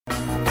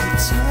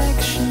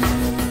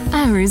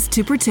Ours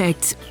to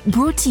Protect,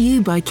 brought to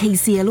you by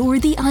KCL or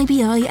the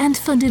IBI and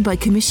funded by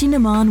Commission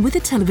Oman with a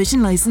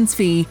television licence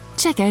fee.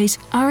 Check out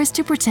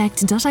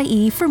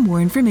ourstoprotect.ie for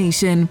more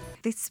information.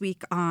 This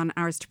week on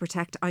Ours to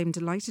Protect, I'm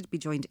delighted to be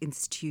joined in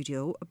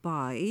studio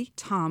by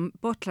Tom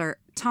Butler.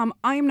 Tom,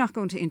 I'm not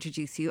going to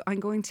introduce you.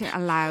 I'm going to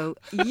allow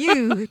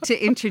you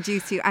to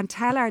introduce you and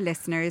tell our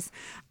listeners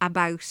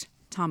about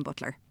Tom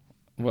Butler.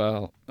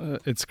 Well,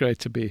 it's great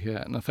to be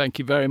here. And thank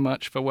you very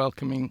much for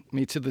welcoming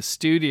me to the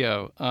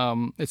studio.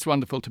 It's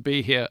wonderful to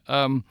be here.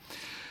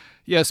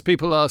 Yes,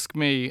 people ask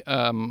me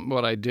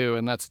what I do,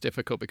 and that's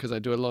difficult because I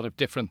do a lot of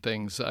different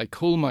things. I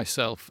call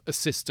myself a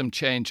system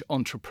change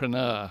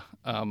entrepreneur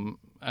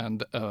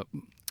and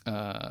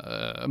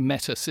a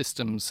meta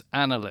systems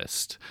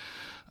analyst.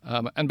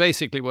 And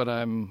basically what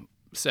I'm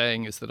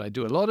saying is that I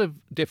do a lot of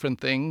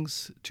different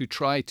things to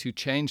try to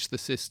change the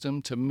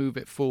system, to move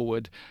it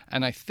forward.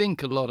 And I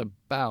think a lot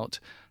about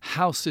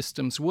how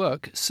systems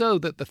work so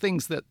that the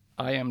things that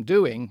I am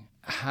doing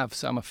have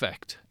some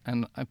effect.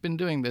 And I've been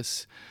doing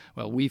this,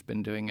 well, we've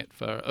been doing it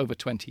for over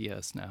 20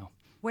 years now.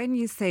 When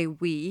you say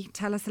we,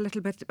 tell us a little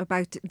bit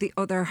about the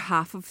other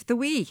half of the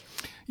we.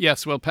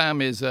 Yes, well,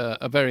 Pam is a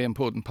very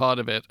important part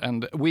of it.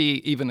 And we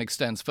even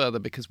extends further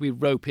because we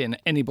rope in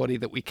anybody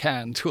that we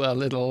can to our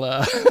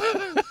little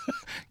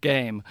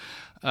game.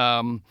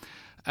 Pam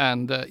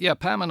and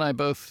I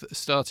both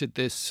started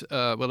this,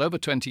 over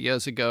 20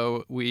 years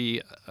ago.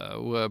 We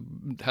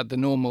had the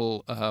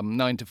normal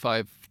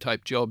 9-to-5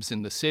 type jobs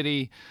in the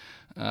city.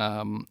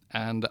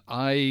 And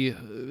I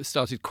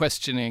started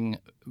questioning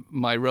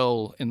my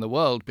role in the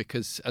world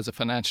because as a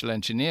financial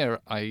engineer,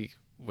 I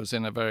was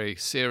in a very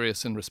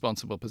serious and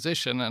responsible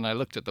position. And I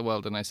looked at the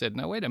world and I said,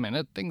 no, wait a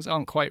minute, things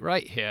aren't quite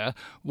right here.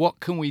 What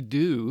can we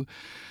do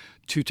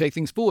to take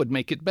things forward,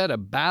 make it better,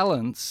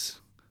 balance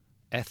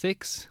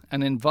ethics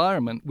and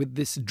environment with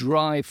this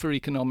drive for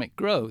economic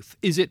growth?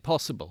 Is it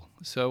possible?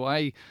 So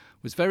I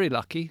was very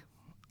lucky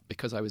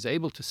because I was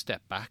able to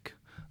step back.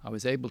 I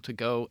was able to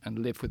go and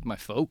live with my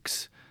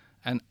folks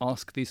and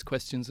ask these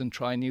questions and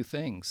try new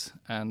things.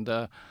 And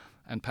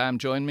Pam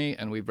joined me,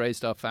 and we've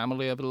raised our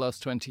family over the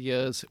last 20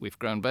 years. We've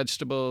grown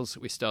vegetables.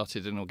 We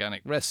started an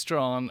organic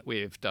restaurant.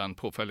 We've done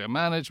portfolio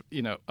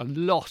management, a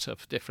lot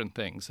of different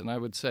things. And I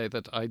would say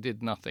that I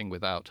did nothing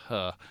without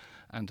her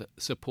and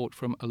support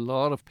from a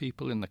lot of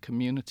people in the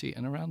community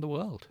and around the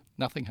world.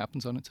 Nothing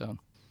happens on its own.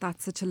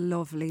 That's such a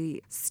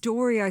lovely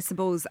story, I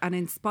suppose, and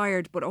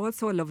inspired, but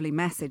also a lovely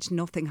message.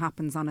 Nothing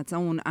happens on its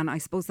own. And I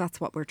suppose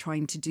that's what we're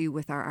trying to do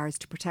with our Ours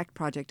to Protect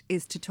project,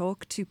 is to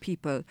talk to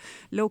people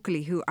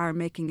locally who are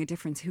making a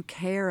difference, who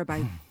care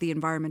about the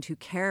environment, who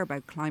care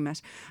about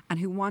climate, and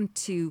who want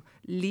to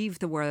leave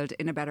the world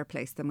in a better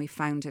place than we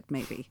found it,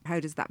 maybe. How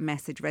does that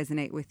message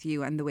resonate with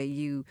you and the way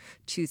you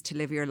choose to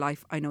live your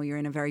life? I know you're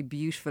in a very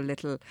beautiful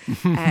little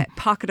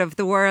pocket of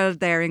the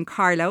world there in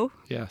Carlow.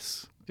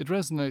 Yes. It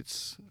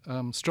resonates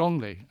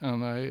strongly,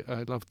 and I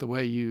love the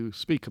way you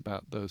speak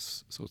about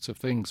those sorts of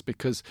things,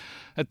 because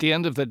at the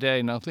end of the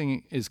day,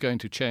 nothing is going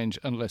to change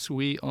unless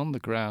we on the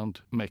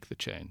ground make the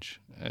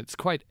change. It's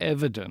quite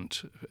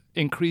evident,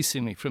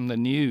 increasingly from the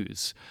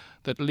news,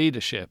 that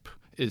leadership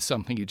is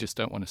something you just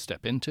don't want to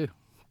step into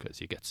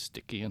because you get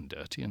sticky and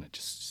dirty and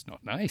it's just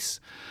not nice.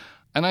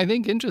 And I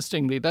think,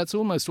 interestingly, that's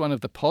almost one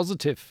of the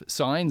positive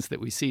signs that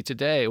we see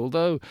today.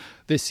 Although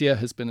this year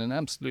has been an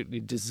absolutely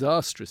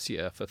disastrous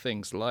year for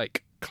things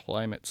like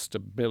climate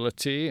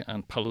stability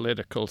and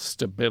political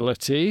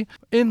stability,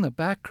 in the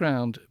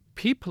background,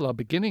 people are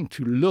beginning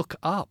to look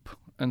up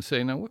and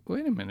say, no,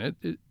 wait a minute,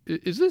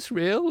 is this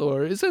real,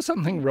 or is there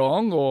something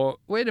wrong? Or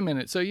wait a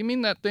minute, so you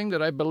mean that thing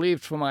that I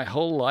believed for my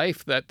whole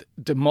life, that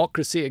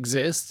democracy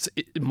exists,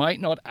 it might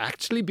not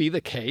actually be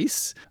the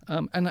case?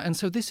 And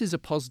so this is a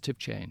positive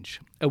change.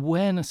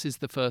 Awareness is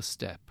the first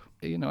step.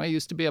 I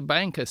used to be a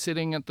banker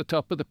sitting at the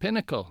top of the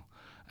pinnacle.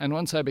 And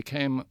once I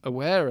became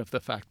aware of the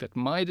fact that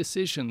my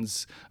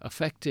decisions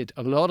affected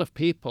a lot of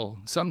people,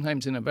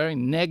 sometimes in a very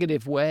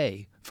negative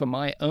way for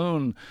my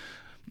own,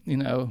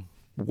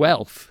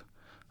 wealth,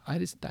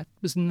 that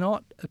was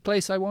not a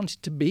place I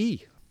wanted to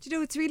be.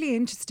 It's really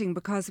interesting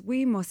because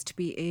we must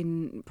be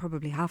in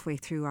probably halfway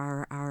through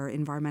our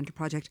environmental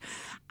project,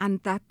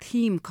 and that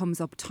theme comes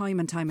up time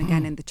and time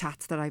again in the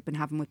chats that I've been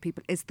having with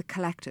people, is the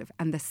collective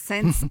and the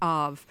sense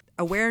of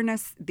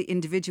awareness, the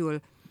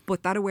individual,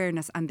 but that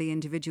awareness and the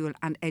individual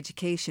and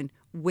education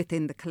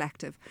within the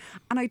collective.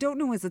 And I don't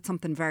know, is it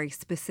something very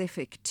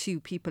specific to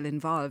people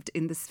involved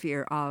in the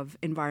sphere of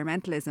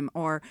environmentalism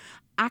or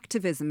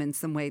activism in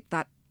some way,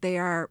 that they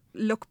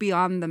look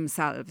beyond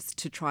themselves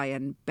to try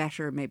and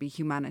better maybe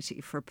humanity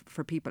for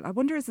people? I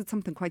wonder, is it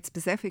something quite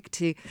specific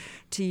to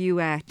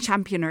you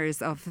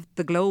championers of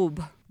the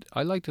globe?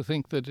 I like to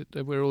think that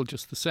we're all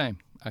just the same,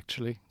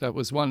 actually. That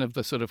was one of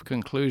the sort of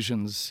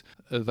conclusions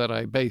that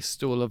I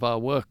based all of our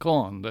work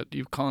on, that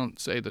you can't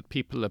say that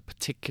people are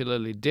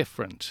particularly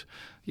different.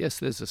 Yes,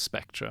 there's a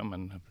spectrum,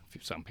 and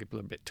some people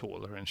are a bit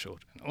taller and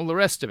shorter and all the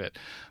rest of it.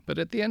 But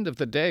at the end of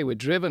the day, we're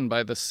driven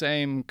by the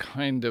same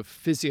kind of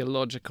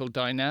physiological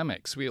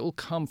dynamics. We all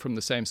come from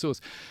the same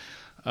source.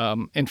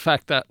 In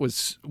fact, that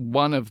was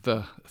one of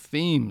the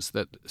themes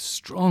that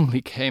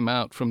strongly came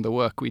out from the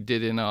work we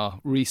did in our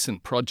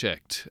recent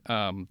project,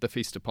 the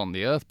Feast Upon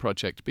the Earth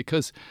project,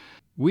 because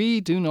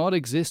we do not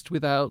exist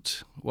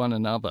without one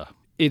another.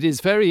 It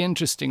is very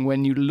interesting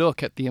when you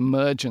look at the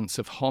emergence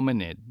of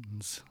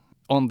hominids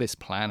on this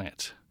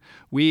planet.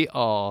 We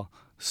are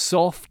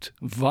soft,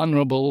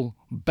 vulnerable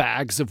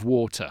bags of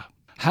water.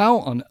 How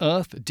on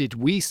earth did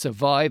we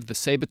survive the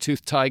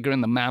saber-toothed tiger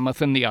and the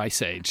mammoth and the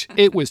Ice Age?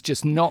 It was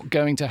just not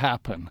going to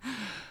happen.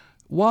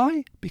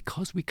 Why?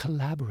 Because we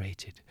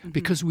collaborated,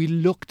 because we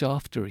looked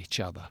after each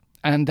other.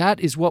 And that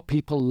is what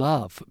people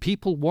love.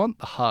 People want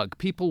the hug.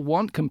 People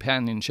want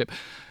companionship.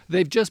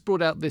 They've just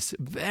brought out this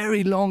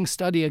very long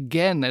study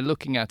again. They're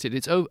looking at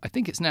it. I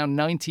think it's now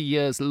 90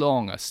 years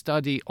long, a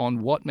study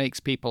on what makes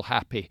people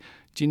happy.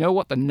 Do you know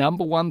what the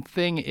number one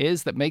thing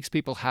is that makes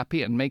people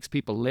happy and makes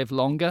people live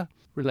longer?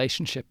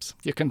 Relationships.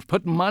 You can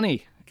put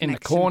money in the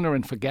corner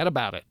and forget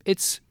about it.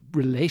 It's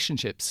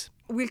relationships.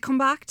 We'll come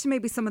back to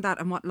maybe some of that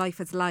and what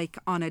life is like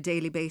on a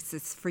daily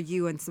basis for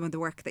you and some of the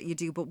work that you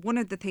do. But one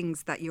of the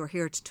things that you're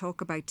here to talk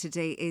about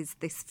today is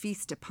this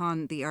Feast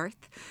Upon the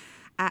Earth,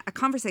 a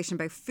conversation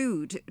about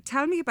food.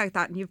 Tell me about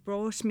that. And you've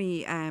brought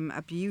me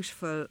a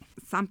beautiful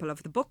sample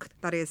of the book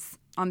that is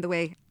on the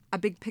way, a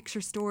big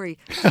picture story.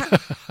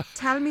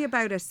 Tell me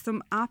about it.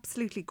 Some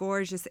absolutely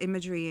gorgeous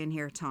imagery in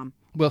here, Tom.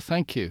 Well,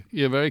 thank you.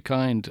 You're very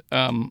kind.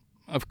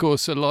 Of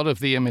course, a lot of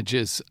the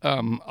images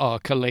are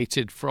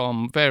collated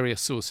from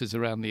various sources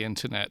around the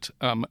internet,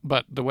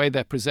 but the way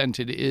they're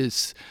presented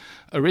is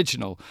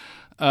original.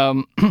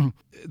 The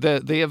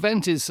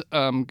event is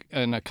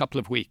in a couple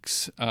of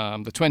weeks,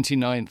 the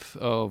 29th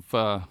of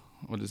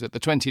the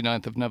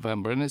 29th of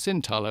November, and it's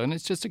in Tullow, and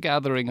it's just a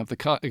gathering of the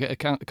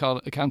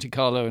County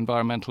Carlow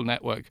Environmental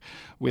Network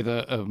with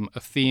a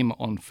theme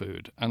on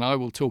food. And I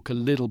will talk a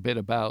little bit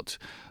about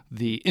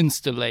the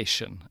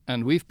installation.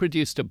 And we've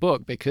produced a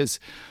book because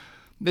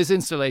this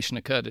installation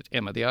occurred at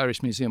IMA, the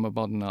Irish Museum of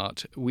Modern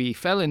Art. We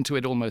fell into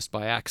it almost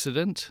by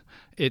accident.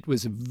 It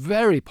was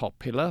very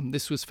popular.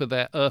 This was for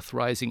their Earth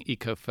Rising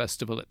Eco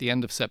Festival at the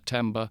end of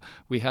September.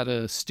 We had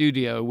a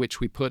studio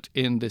which we put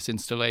in this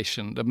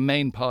installation, the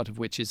main part of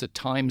which is a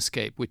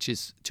timescape, which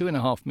is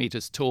 2.5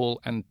 meters tall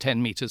and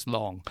 10 meters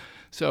long.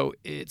 So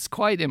it's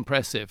quite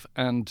impressive.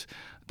 And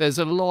there's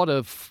a lot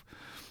of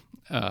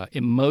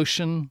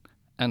emotion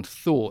and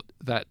thought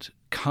that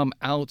come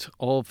out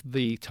of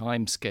the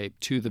timescape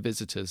to the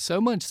visitors, so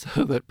much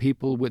so that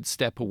people would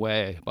step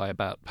away by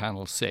about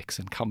panel 6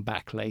 and come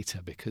back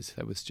later because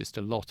there was just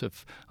a lot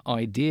of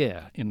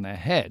idea in their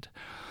head.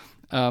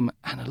 And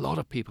a lot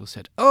of people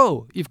said,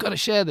 oh, you've got to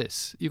share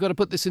this. You've got to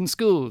put this in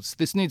schools.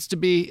 This needs to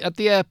be at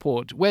the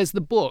airport. Where's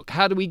the book?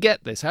 How do we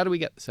get this?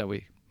 So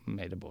we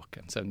made a book,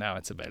 and so now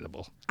it's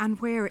available. And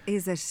where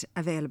is it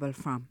available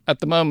from? At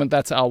the moment,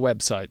 that's our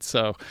website.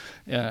 So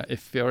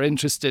if you're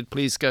interested,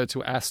 please go to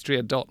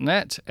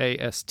astrea.net,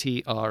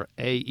 astraea.net,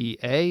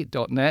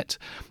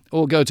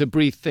 or go to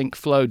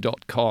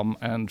breathethinkflow.com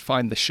and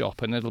find the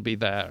shop, and it'll be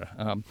there.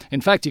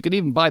 In fact, you can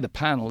even buy the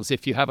panels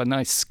if you have a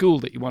nice school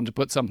that you want to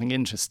put something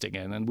interesting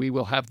in, and we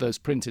will have those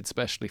printed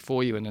specially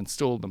for you and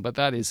install them. But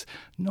that is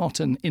not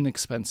an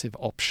inexpensive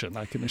option,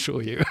 I can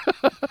assure you.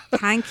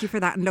 Thank you for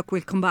that. And look,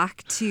 we'll come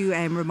back to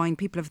remind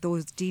people of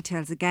those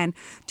details again.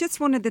 Just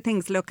one of the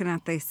things looking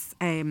at this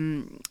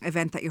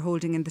event that you're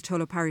holding in the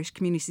Tullow Parish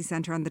Community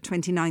Centre on the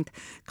 29th,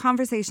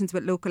 conversations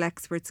with local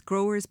experts,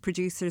 growers,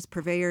 producers,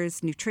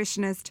 purveyors,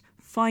 nutritionists,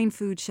 fine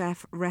food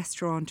chef,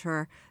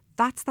 restaurateur.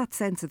 That's that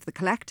sense of the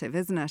collective,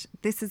 isn't it?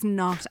 This is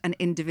not an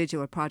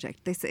individual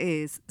project. This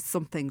is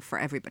something for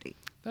everybody.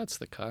 That's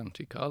the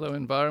County Carlow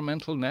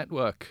Environmental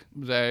Network.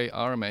 They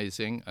are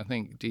amazing. I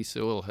think Dee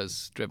Sewell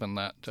has driven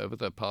that over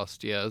the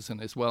past years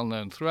and is well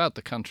known throughout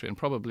the country and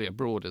probably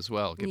abroad as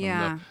well,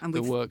 given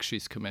the work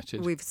she's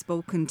committed. We've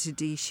spoken to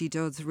Dee. She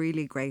does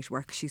really great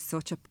work. She's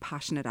such a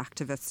passionate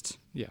activist.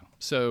 Yeah,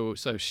 so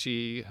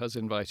she has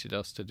invited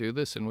us to do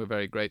this, and we're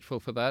very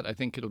grateful for that. I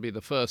think it'll be the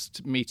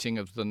first meeting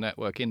of the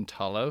network in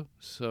Tullow,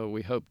 so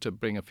we hope to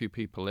bring a few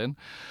people in.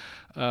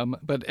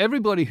 But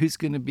everybody who's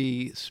going to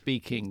be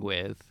speaking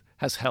with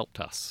has helped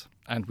us,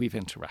 and we've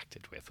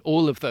interacted with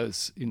all of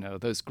those,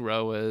 those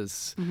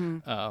growers,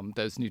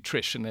 those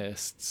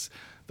nutritionists,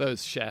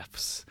 those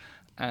chefs.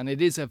 And it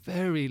is a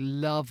very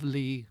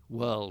lovely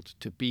world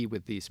to be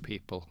with these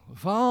people,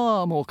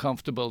 far more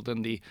comfortable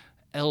than the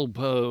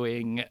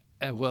elbowing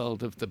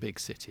world of the big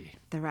city.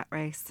 The rat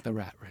race. The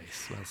rat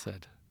race, well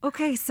said.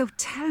 Okay, so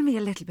tell me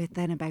a little bit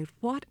then about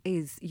what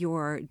is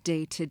your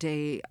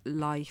day-to-day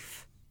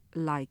life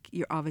like?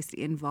 You're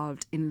obviously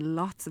involved in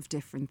lots of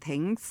different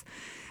things.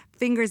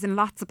 Fingers in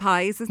lots of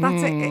pies. Is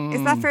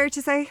that fair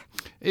to say?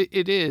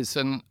 It is,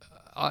 and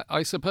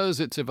I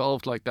suppose it's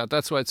evolved like that.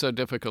 That's why it's so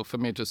difficult for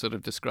me to sort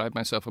of describe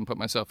myself and put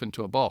myself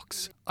into a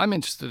box. I'm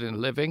interested in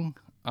living.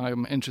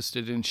 I'm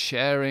interested in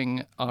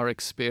sharing our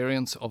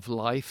experience of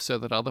life so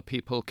that other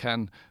people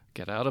can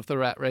get out of the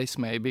rat race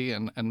maybe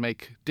and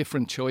make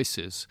different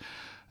choices.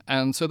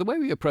 And so the way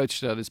we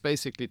approached it is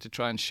basically to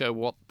try and show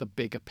what the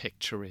bigger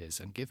picture is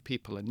and give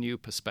people a new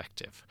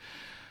perspective.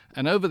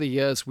 And over the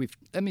years, we've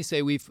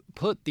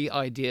put the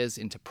ideas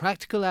into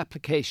practical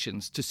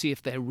applications to see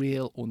if they're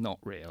real or not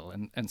real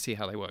and see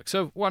how they work.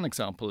 So one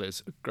example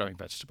is growing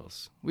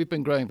vegetables. We've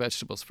been growing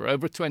vegetables for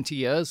over 20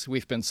 years.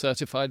 We've been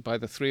certified by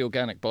the 3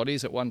 organic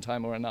bodies at one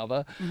time or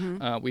another.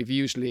 We've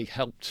usually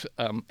helped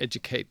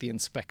educate the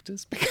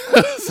inspectors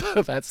because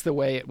that's the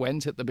way it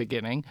went at the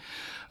beginning.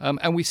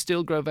 And we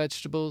still grow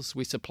vegetables.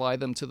 We supply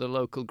them to the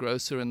local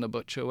grocer and the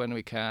butcher when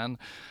we can.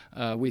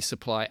 We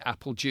supply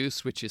apple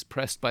juice, which is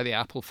pressed by the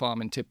apple farm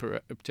in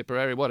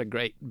Tipperary. What a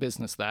great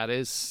business that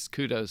is.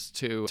 Kudos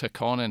to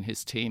Con and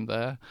his team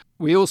there.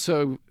 We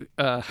also,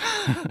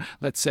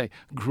 let's say,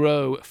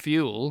 grow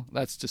fuel.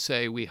 That's to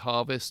say we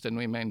harvest and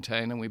we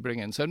maintain and we bring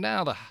in. So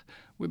now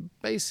we're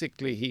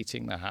basically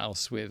heating the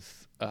house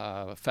with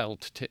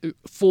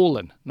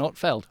fallen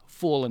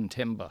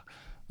timber.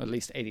 At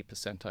least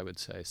 80%, I would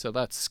say. So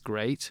that's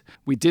great.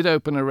 We did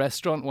open a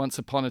restaurant once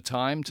upon a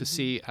time to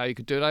see how you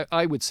could do it.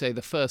 I would say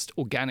the first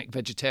organic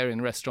vegetarian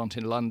restaurant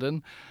in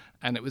London.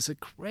 And it was a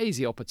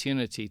crazy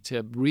opportunity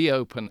to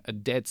reopen a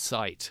dead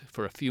site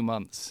for a few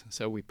months.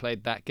 So we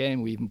played that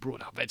game. We even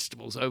brought our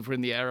vegetables over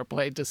in the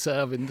aeroplane to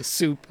serve in the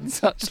soup and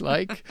such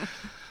like.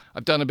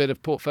 I've done a bit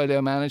of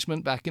portfolio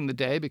management back in the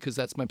day because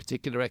that's my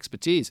particular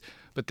expertise.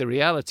 But the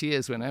reality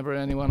is whenever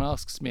anyone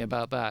asks me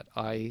about that,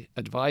 I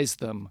advise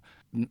them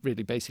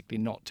really basically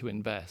not to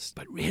invest.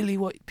 But really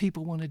what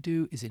people want to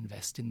do is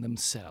invest in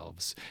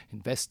themselves,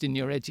 invest in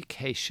your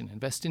education,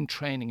 invest in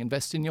training,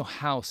 invest in your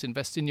house,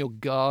 invest in your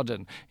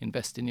garden,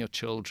 invest in your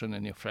children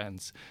and your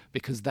friends,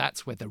 because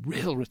that's where the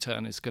real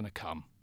return is going to come.